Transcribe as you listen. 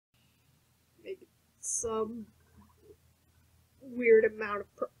some weird amount of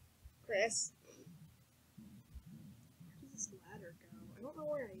progress. Where does this ladder go? I don't know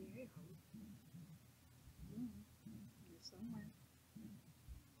where I am. You're somewhere.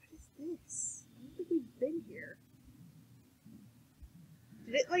 What is this? I don't think we've been here.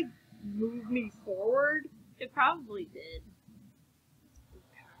 Did it, like, move me forward? It probably did.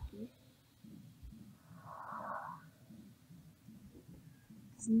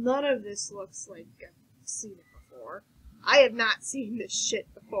 None of this looks like I've seen it before. I have not seen this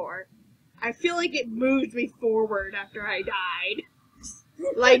shit before. I feel like it moved me forward after I died.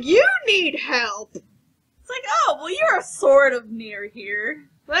 Like, you need help! It's like, oh, well, you're sort of near here.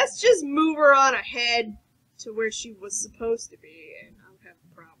 Let's just move her on ahead to where she was supposed to be, and I'll have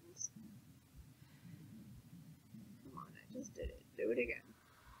problems. Come on, I just did it. Do it again.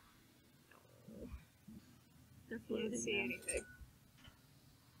 No. They're I floating. didn't see now. anything.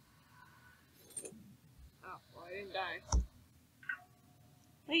 Oh, well, I didn't die.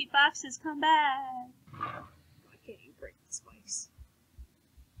 Wait, foxes, come back. I can't even break the spikes.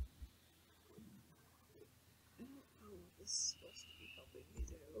 I don't know what this is supposed to be helping me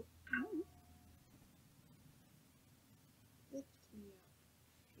do. Lift me up.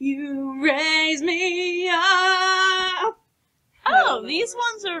 You raise me up! Oh, these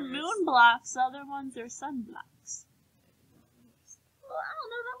ones are moon blocks, the other ones are sun blocks. Well, I don't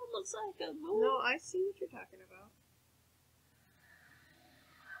know, that one looks like a moon. No, I see what you're talking about.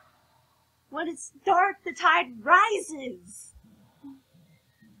 When it's dark, the tide rises!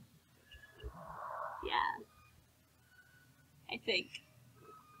 Yeah. I think.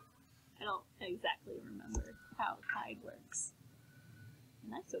 I don't exactly remember how tide works.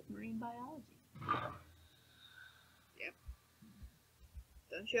 And I took marine biology. Yep.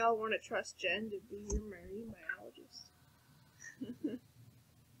 Don't y'all want to trust Jen to be your marine biologist?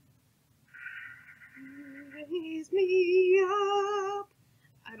 Raise me up!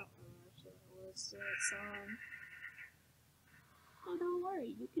 I don't know actually the words to that song. Oh, don't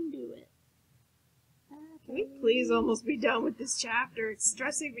worry, you can do it. Can we please almost be done with this chapter? It's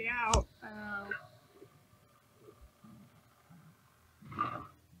stressing me out.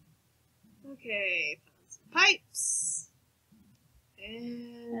 Okay, found some pipes.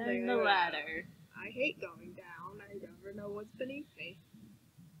 And the ladder. I hate going down. I never know what's beneath me.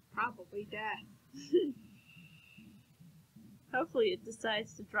 Probably death. Hopefully it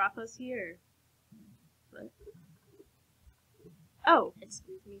decides to drop us here. But... oh,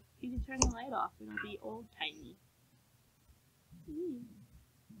 Excuse me. you can turn the light off. It'll be old-timey.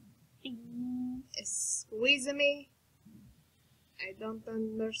 It's squeezing me. I don't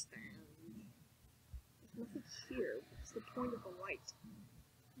understand. There's nothing here. What's the point of the light?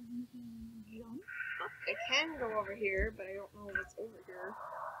 Jump. I can go over here, but I don't know what's over here.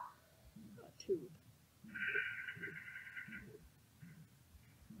 A tube.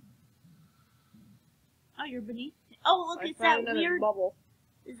 Oh, you're beneath. Oh, look, I it's that found another weird. bubble.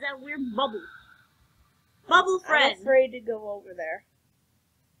 Is that weird bubble? Bubble friend. I'm afraid to go over there.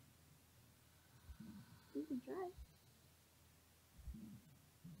 You can try.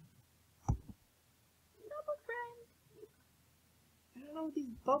 Bubble friend. I don't know what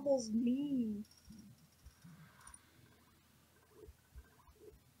these bubbles mean.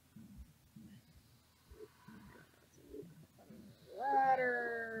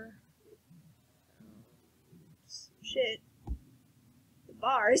 Ladder. Shit. The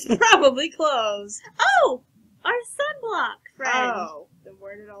bar is probably closed. Oh, our sunblock friend. Oh, then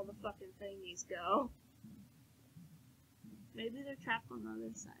where did all the fucking thingies go? Maybe they're trapped on the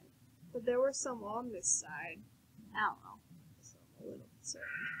other side. But there were some on this side, I don't know. so I'm a little concerned.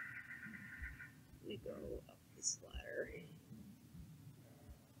 Let me go up this ladder.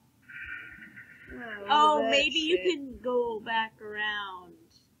 Oh, look at that maybe you shit. can go back around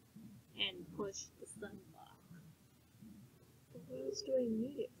and push the sunblock. What else do I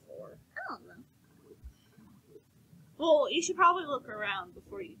need it for? I don't know. Well, you should probably look around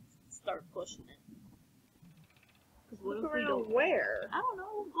before you start pushing it. Because what Look if we around don't? where? I don't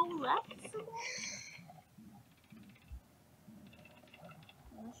know. Go left somewhere.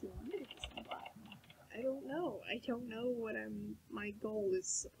 Unless you want to get the sunblock. I don't know. I don't know what my goal is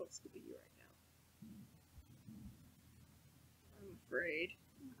supposed to be right now. I'm afraid.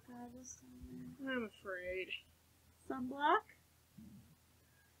 Oh God, this somewhere. I'm afraid. Sunblock?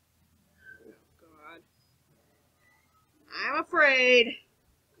 Oh God. I'm afraid.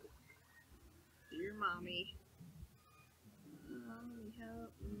 Dear mommy. Mommy,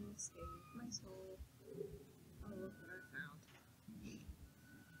 help me save my soul. Oh, look what I found.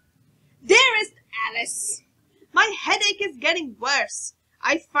 Dearest Alice, my headache is getting worse.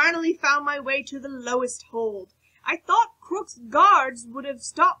 I finally found my way to the lowest hold. I thought Crook's guards would have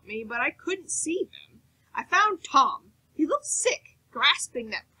stopped me, but I couldn't see them. I found Tom. He looked sick, grasping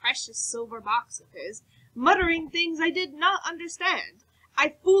that precious silver box of his, muttering things I did not understand.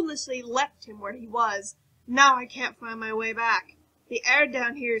 I foolishly left him where he was. Now I can't find my way back. The air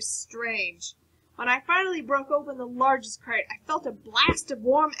down here is strange. When I finally broke open the largest crate, I felt a blast of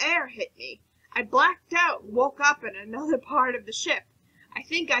warm air hit me. I blacked out and woke up in another part of the ship. I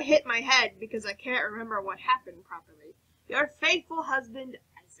think I hit my head because I can't remember what happened properly. Your faithful husband,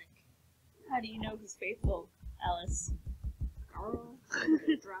 Isaac. How do you know he's faithful, Alice? Carl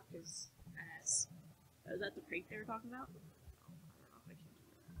dropped his ass. Is that the crate they were talking about?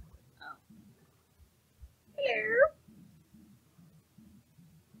 Oh. Hello.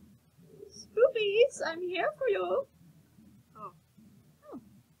 Spoopies, I'm here for you. Oh.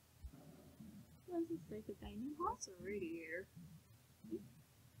 This is like a dining hall. That's a radiator.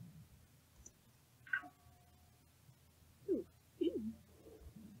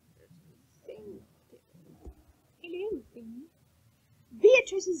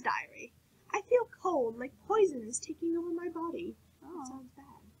 Beatrice's diary. I feel cold, like poison is taking over my body. That sounds bad.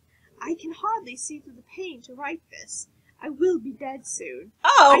 I can hardly see through the pain to write this. I will be dead soon.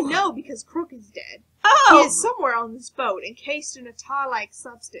 Oh! I know because Crook is dead. Oh! He is somewhere on this boat, encased in a tar-like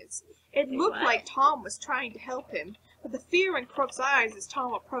substance. It looked what? like Tom was trying to help him, but the fear in Crook's eyes as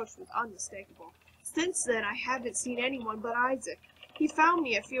Tom approached was unmistakable. Since then, I haven't seen anyone but Isaac. He found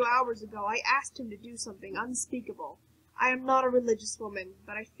me a few hours ago. I asked him to do something unspeakable. I am not a religious woman,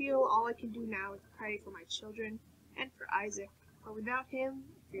 but I feel all I can do now is pray for my children and for Isaac. For without him,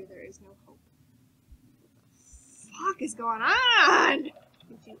 I fear there is no hope. What the fuck is going on? Did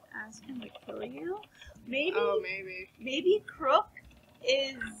you ask him to kill you? Maybe. Oh, maybe. Maybe Crook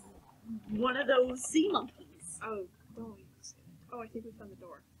is one of those sea monkeys. Oh, don't even say that. Oh, I think we found the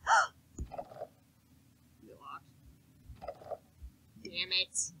door. Is it locked? Damn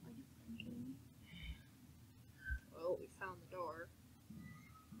it. Well, we found the door.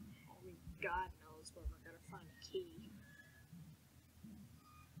 Only God knows where we're gonna find a key.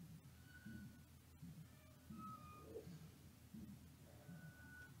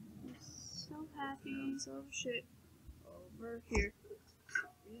 I'm so happy. So shit. Over here.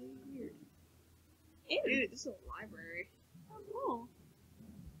 Really weird. Ew. Dude, this is a library. Oh, cool.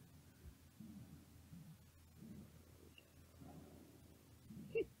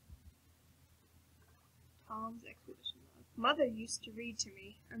 Tom's Expedition Log. Mother used to read to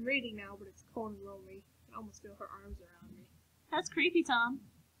me. I'm reading now, but it's cold and lonely. I almost feel her arms around me. That's creepy, Tom.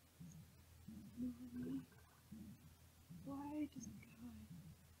 Mommy, why does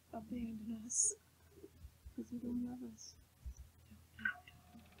God abandon us? Because you don't love us.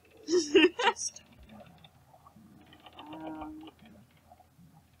 Just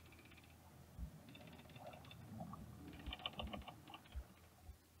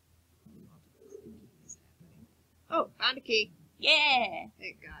Oh, found a key. Yeah!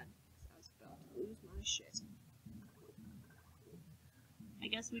 Thank God. I was about to lose my shit. I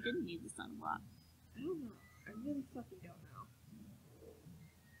guess we didn't need the sunblock. I don't know. I really fucking don't know.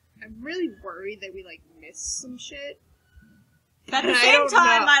 I'm really worried that we, like, missed some shit. At the And same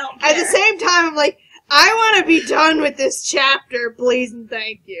time, know. I don't care. At the same time, I'm like, I want to be done with this chapter, please and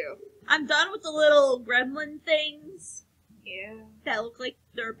thank you. I'm done with the little gremlin things Yeah. that look like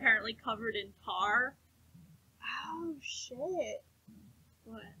they're apparently covered in tar. Oh, shit.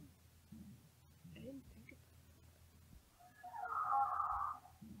 What? I didn't think of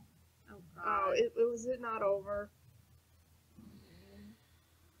Oh, God. Oh, was it not over?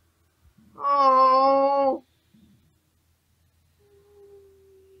 Oh.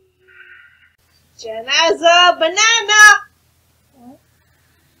 Janaza banana! What?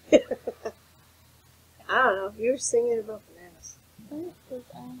 I don't know. You were singing about bananas. Because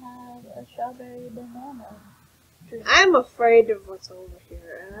I have a strawberry banana drink. I'm afraid of what's over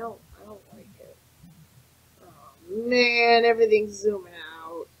here, and I don't like it. Oh man, everything's zooming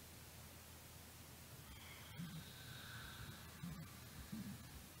out.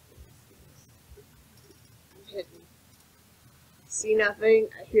 I'm hidden. See nothing,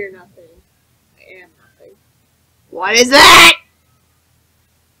 I hear nothing. I am nothing. What is that?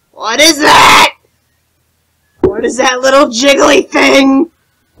 What is that? What is that little jiggly thing?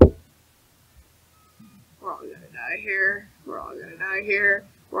 We're all gonna die here. We're all gonna die here.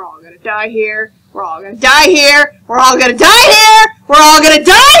 We're all gonna die here. We're all gonna die here. We're all gonna die here. We're all gonna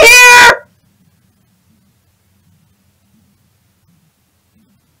die here.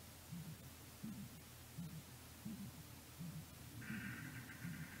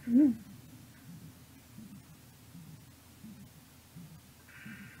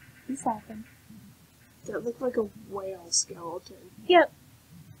 This happened. That looked like a whale skeleton. Yep.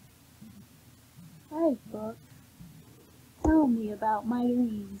 Hi, book. Tell me about my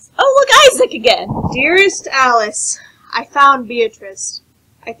dreams. Oh, look, Isaac again! Dearest Alice, I found Beatrice.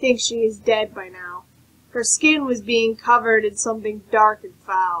 I think she is dead by now. Her skin was being covered in something dark and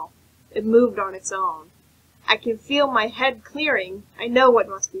foul. It moved on its own. I can feel my head clearing. I know what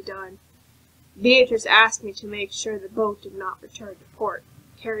must be done. Beatrice asked me to make sure the boat did not return to port,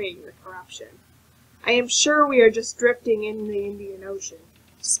 carrying the corruption. I am sure we are just drifting in the Indian Ocean.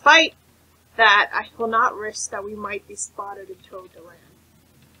 Despite that, I will not risk that we might be spotted and towed to land.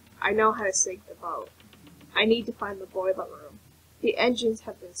 I know how to sink the boat. I need to find the boiler room. The engines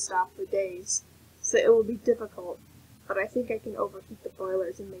have been stopped for days, so it will be difficult, but I think I can overheat the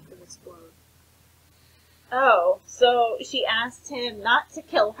boilers and make them explode. Oh, so she asked him not to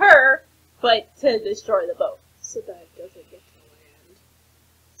kill her, but to destroy the boat. So that it doesn't get to land.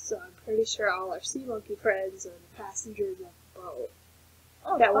 So I'm pretty sure all our sea monkey friends are the passengers of the boat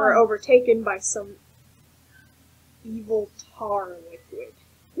that were overtaken by some evil tar liquid.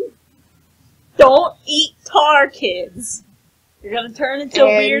 Don't eat tar, kids! You're gonna turn into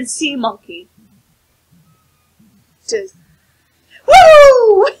a weird sea monkey. Just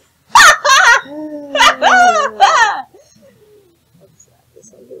Woo!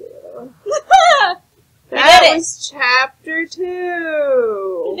 That was chapter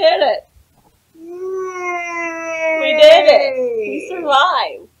 2. We did it! Yay! We did it! We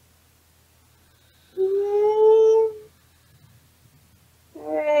survived!